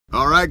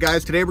All right,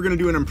 guys, today we're going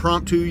to do an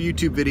impromptu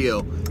YouTube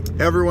video.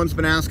 Everyone's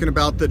been asking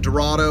about the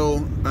Dorado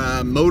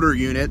motor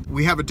unit.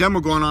 We have a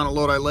demo going on at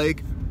Lodi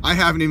Lake. I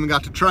haven't even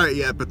got to try it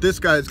yet, but this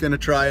guy's going to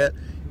try it,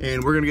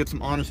 and we're going to get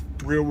some honest,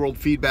 real-world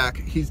feedback.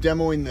 He's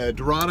demoing the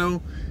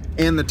Dorado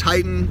and the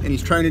Titan, and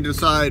he's trying to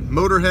decide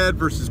Motorhead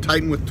versus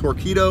Titan with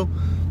Torpedo.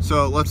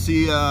 So let's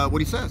see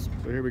what he says.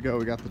 So here we go.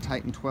 We got the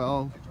Titan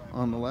 12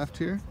 on the left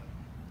here,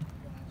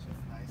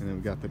 and then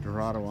we got the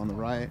Dorado on the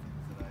right.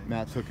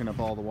 Matt's hooking up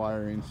all the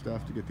wiring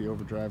stuff to get the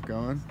overdrive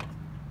going.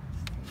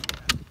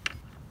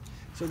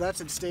 So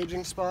that's its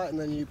staging spot, and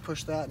then you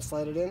push that and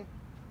slide it in?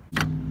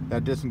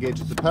 That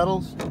disengages the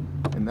pedals,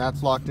 and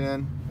that's locked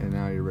in, and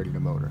now you're ready to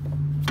motor.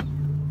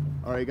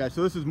 All right, guys,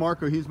 so this is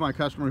Marco. He's my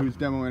customer who's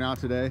demoing out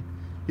today.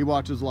 He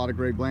watches a lot of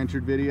Greg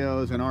Blanchard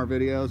videos and our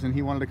videos, and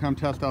he wanted to come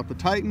test out the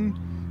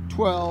Titan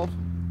 12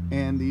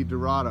 and the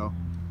Dorado.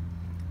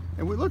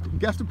 And we look,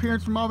 guest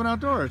appearance from Mobbin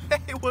Outdoors.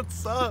 Hey,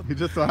 what's up? He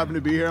just so happened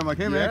to be here. I'm like,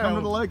 hey man, come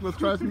to the lake, let's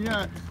try some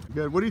yak.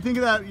 Good. What do you think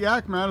of that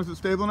yak, Matt? Is it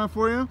stable enough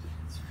for you?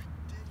 It's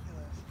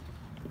ridiculous.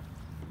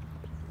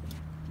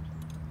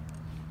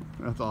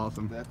 That's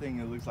awesome. That thing,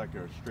 it looks like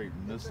a straight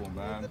missile,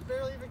 man. It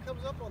barely even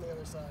comes up on the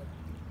other side.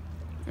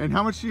 And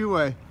how much do you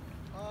weigh?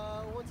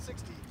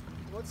 160,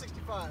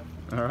 165.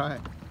 All right.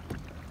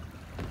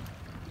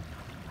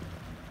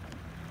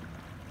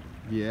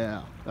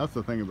 Yeah, that's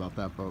the thing about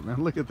that boat,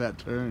 man. Look at that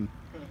turn.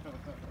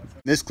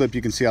 In this clip,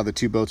 you can see how the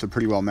two boats are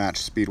pretty well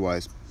matched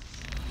speed-wise.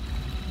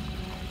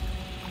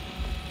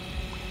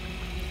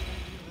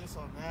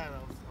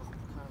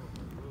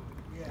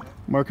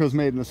 Marco's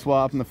made in the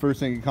swap, and the first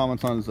thing he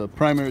comments on is the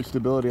primary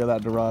stability of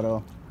that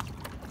Dorado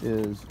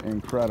is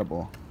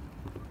incredible.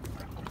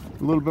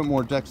 A little bit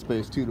more deck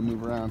space too to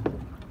move around.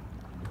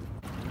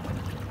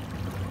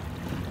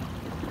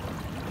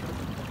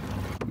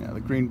 Yeah, the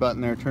green button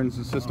there turns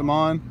the system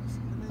on.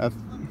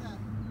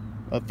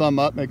 A thumb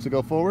up makes it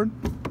go forward.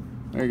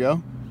 There you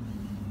go.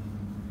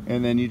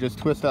 And then you just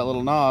twist that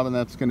little knob, and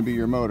that's going to be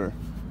your motor.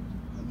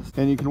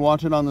 And you can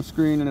watch it on the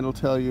screen, and it'll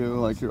tell you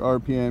like your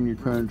RPM, your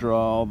current draw,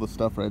 all the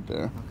stuff right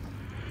there.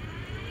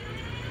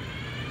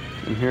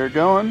 And here it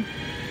going.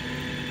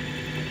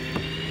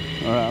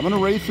 All right, I'm going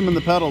to race him in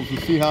the pedals and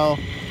see how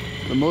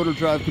the motor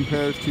drive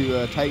compares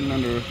to Titan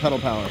under pedal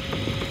power.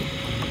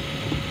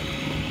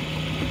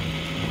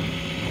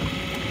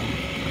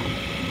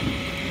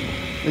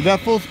 Is that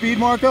full speed,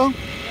 Marco?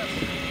 Yes.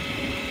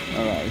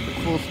 All right,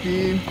 full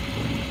speed.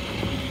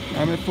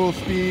 I'm at full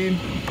speed.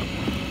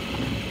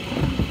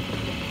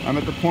 I'm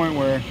at the point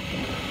where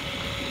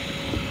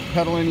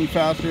pedaling any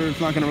faster,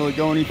 it's not going to really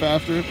go any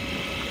faster.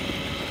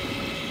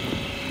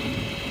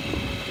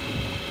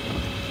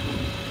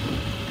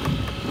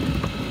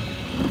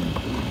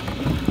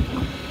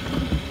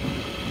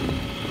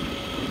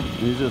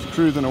 He's just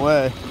cruising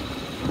away.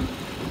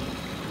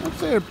 I'd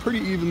say they're pretty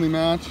evenly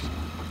matched.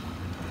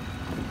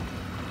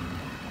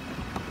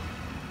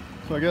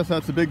 So I guess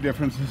that's the big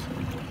difference is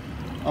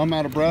I'm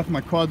out of breath, my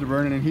quads are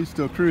burning, and he's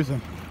still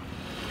cruising.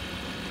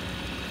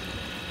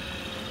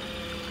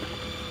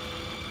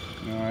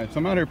 Alright, so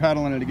I'm out here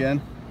paddling it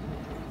again.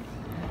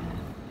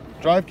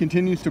 Drive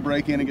continues to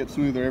break in and get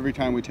smoother every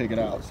time we take it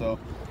out. So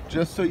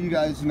just so you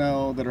guys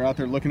know that are out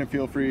there looking at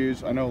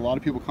Feelfrees, I know a lot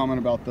of people comment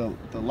about the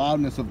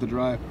loudness of the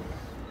drive.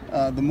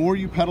 The more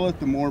you pedal it,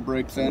 the more it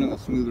breaks in and the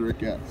smoother it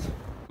gets.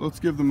 Let's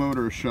give the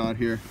motor a shot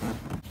here.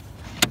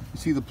 You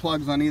see the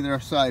plugs on either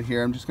side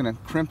here. I'm just going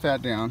to crimp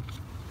that down.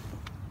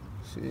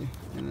 See,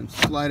 and then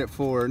slide it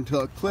forward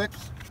until it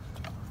clicks,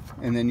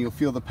 and then you'll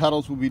feel the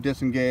pedals will be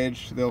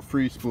disengaged. They'll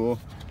free spool,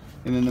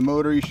 and then the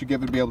motor you should be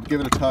able to give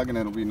it a tug, and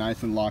it'll be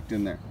nice and locked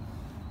in there.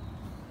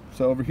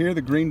 So over here,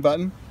 the green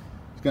button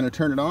is going to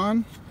turn it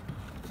on.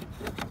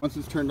 Once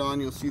it's turned on,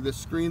 you'll see this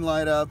screen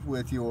light up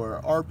with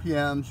your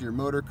RPMs, your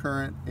motor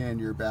current, and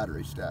your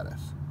battery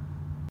status.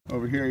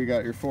 Over here you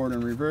got your forward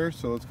and reverse,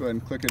 so let's go ahead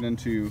and click it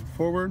into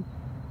forward,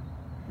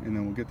 and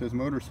then we'll get this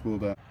motor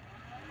spooled up.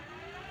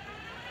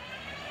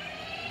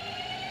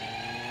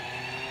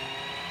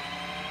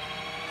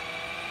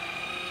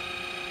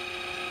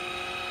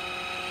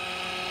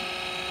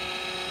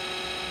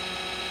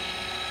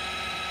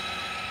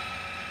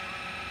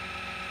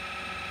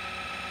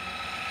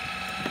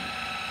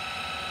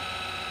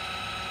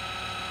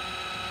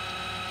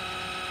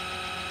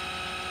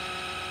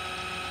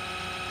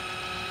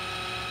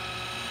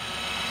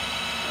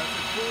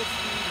 Full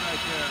speed right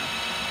there.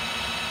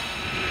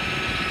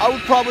 I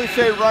would probably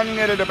say running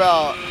it at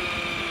about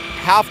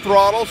half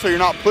throttle, so you're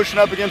not pushing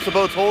up against the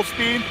boat's whole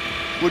speed,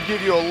 would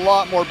give you a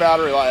lot more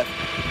battery life.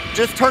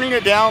 Just turning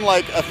it down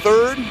like a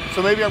third,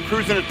 so maybe I'm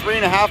cruising at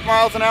 3.5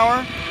 miles an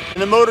hour,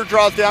 and the motor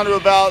draws down to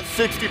about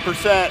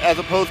 60% as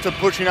opposed to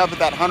pushing up at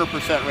that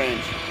 100%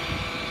 range.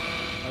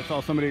 I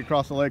saw somebody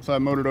across the lake, so I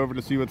motored over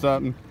to see what's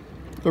up, and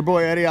their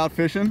boy Eddie out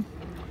fishing,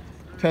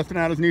 testing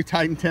out his new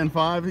Titan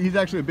 10.5. He's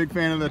actually a big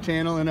fan of the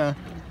channel, and I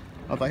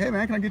was like, hey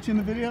man, can I get you in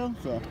the video?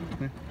 So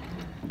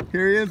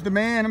here he is, the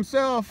man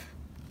himself.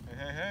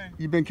 Hey.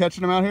 You been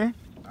catching them out here?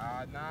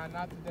 Nah,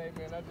 not today,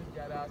 man. I just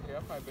got out here.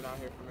 I've probably been out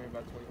here for maybe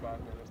about 25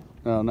 minutes.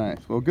 Oh, nice.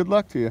 Well, good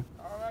luck to you.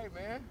 All right,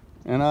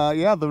 And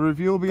yeah, the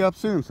review will be up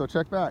soon, so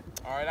check back.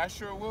 All right, I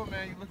sure will,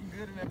 man. You're looking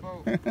good in that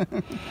boat.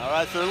 All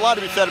right, so there's a lot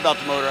to be said about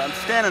the motor. I'm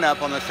standing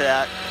up on this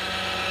Kayak,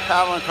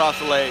 paddling across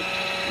the lake,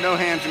 no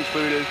hands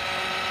included.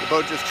 The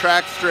boat just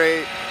tracks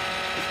straight.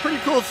 It's a pretty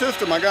cool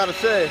system, I gotta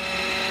say.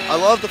 I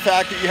love the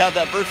fact that you have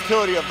that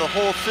versatility of the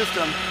whole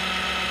system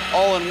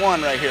all in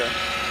one right here.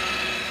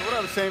 So what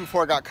I was saying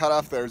before I got cut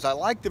off there is I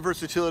like the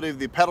versatility of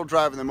the pedal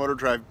drive and the motor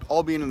drive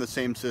all being in the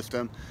same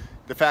system.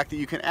 The fact that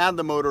you can add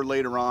the motor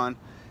later on,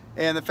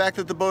 and the fact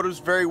that the boat is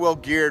very well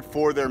geared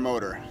for their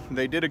motor.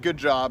 They did a good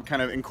job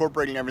kind of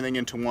incorporating everything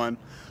into one.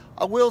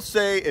 I will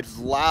say it's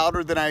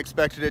louder than I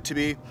expected it to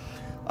be.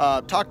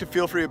 Talked to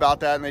Feelfree about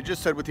that, and they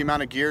just said with the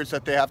amount of gears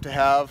that they have to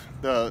have,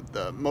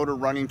 the motor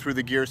running through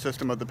the gear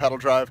system of the pedal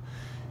drive,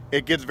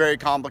 it gets very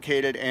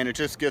complicated and it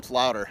just gets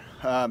louder.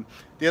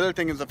 The other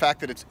thing is the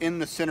fact that it's in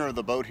the center of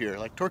the boat here.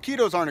 Like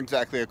Torqeedos aren't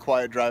exactly a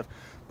quiet drive,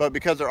 but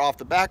because they're off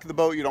the back of the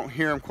boat, you don't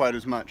hear them quite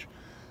as much.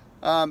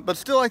 But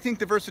still, I think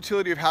the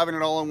versatility of having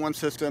it all in one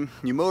system,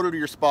 you motor to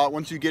your spot.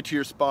 Once you get to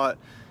your spot,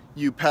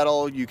 you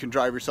pedal, you can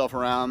drive yourself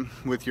around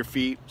with your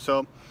feet.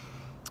 So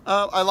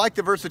I like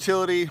the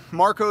versatility.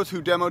 Marcos,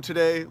 who demoed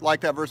today,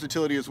 liked that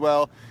versatility as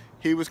well.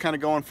 He was kind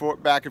of going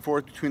back and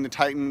forth between the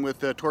Titan with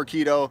the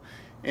Torqeedo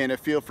and a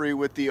Feelfree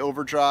with the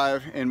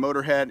Overdrive and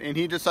Motorhead, and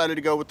he decided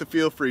to go with the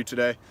Feelfree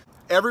today.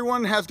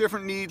 Everyone has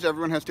different needs,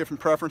 everyone has different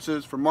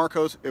preferences. For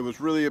Marcos, it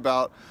was really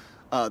about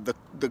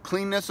the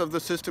cleanness of the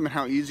system and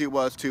how easy it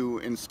was to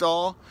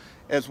install,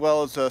 as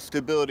well as the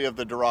stability of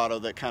the Dorado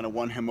that kind of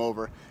won him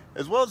over,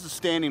 as well as the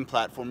standing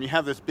platform. You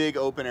have this big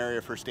open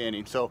area for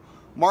standing. So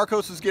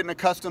Marcos is getting a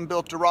custom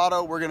built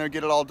Dorado. We're gonna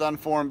get it all done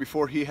for him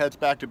before he heads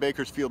back to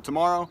Bakersfield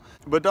tomorrow.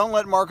 But don't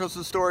let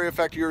Marcos' story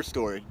affect your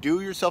story.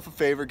 Do yourself a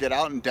favor, get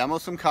out and demo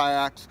some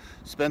kayaks,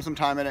 spend some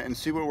time in it, and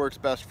see what works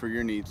best for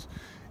your needs.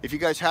 If you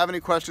guys have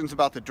any questions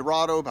about the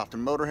Dorado, about the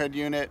Motorhead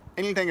unit,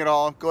 anything at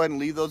all, go ahead and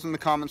leave those in the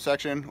comment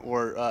section,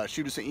 or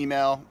shoot us an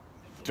email,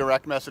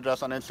 direct message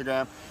us on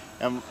Instagram,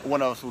 and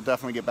one of us will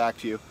definitely get back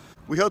to you.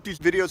 We hope these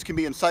videos can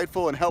be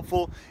insightful and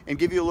helpful and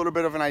give you a little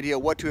bit of an idea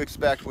what to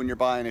expect when you're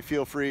buying a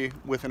Feelfree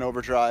with an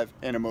Overdrive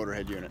and a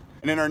Motorhead unit.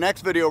 And in our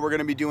next video, we're going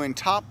to be doing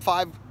top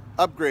 5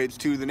 upgrades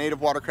to the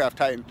native watercraft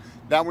Titan.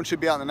 That one should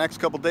be out in the next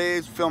couple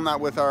days. Film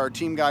that with our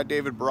team guide,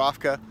 David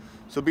Borofka.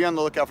 So be on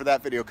the lookout for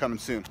that video coming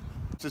soon.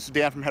 This is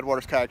Dan from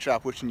Headwaters Kayak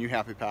Shop wishing you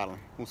happy paddling.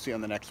 We'll see you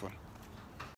on the next one.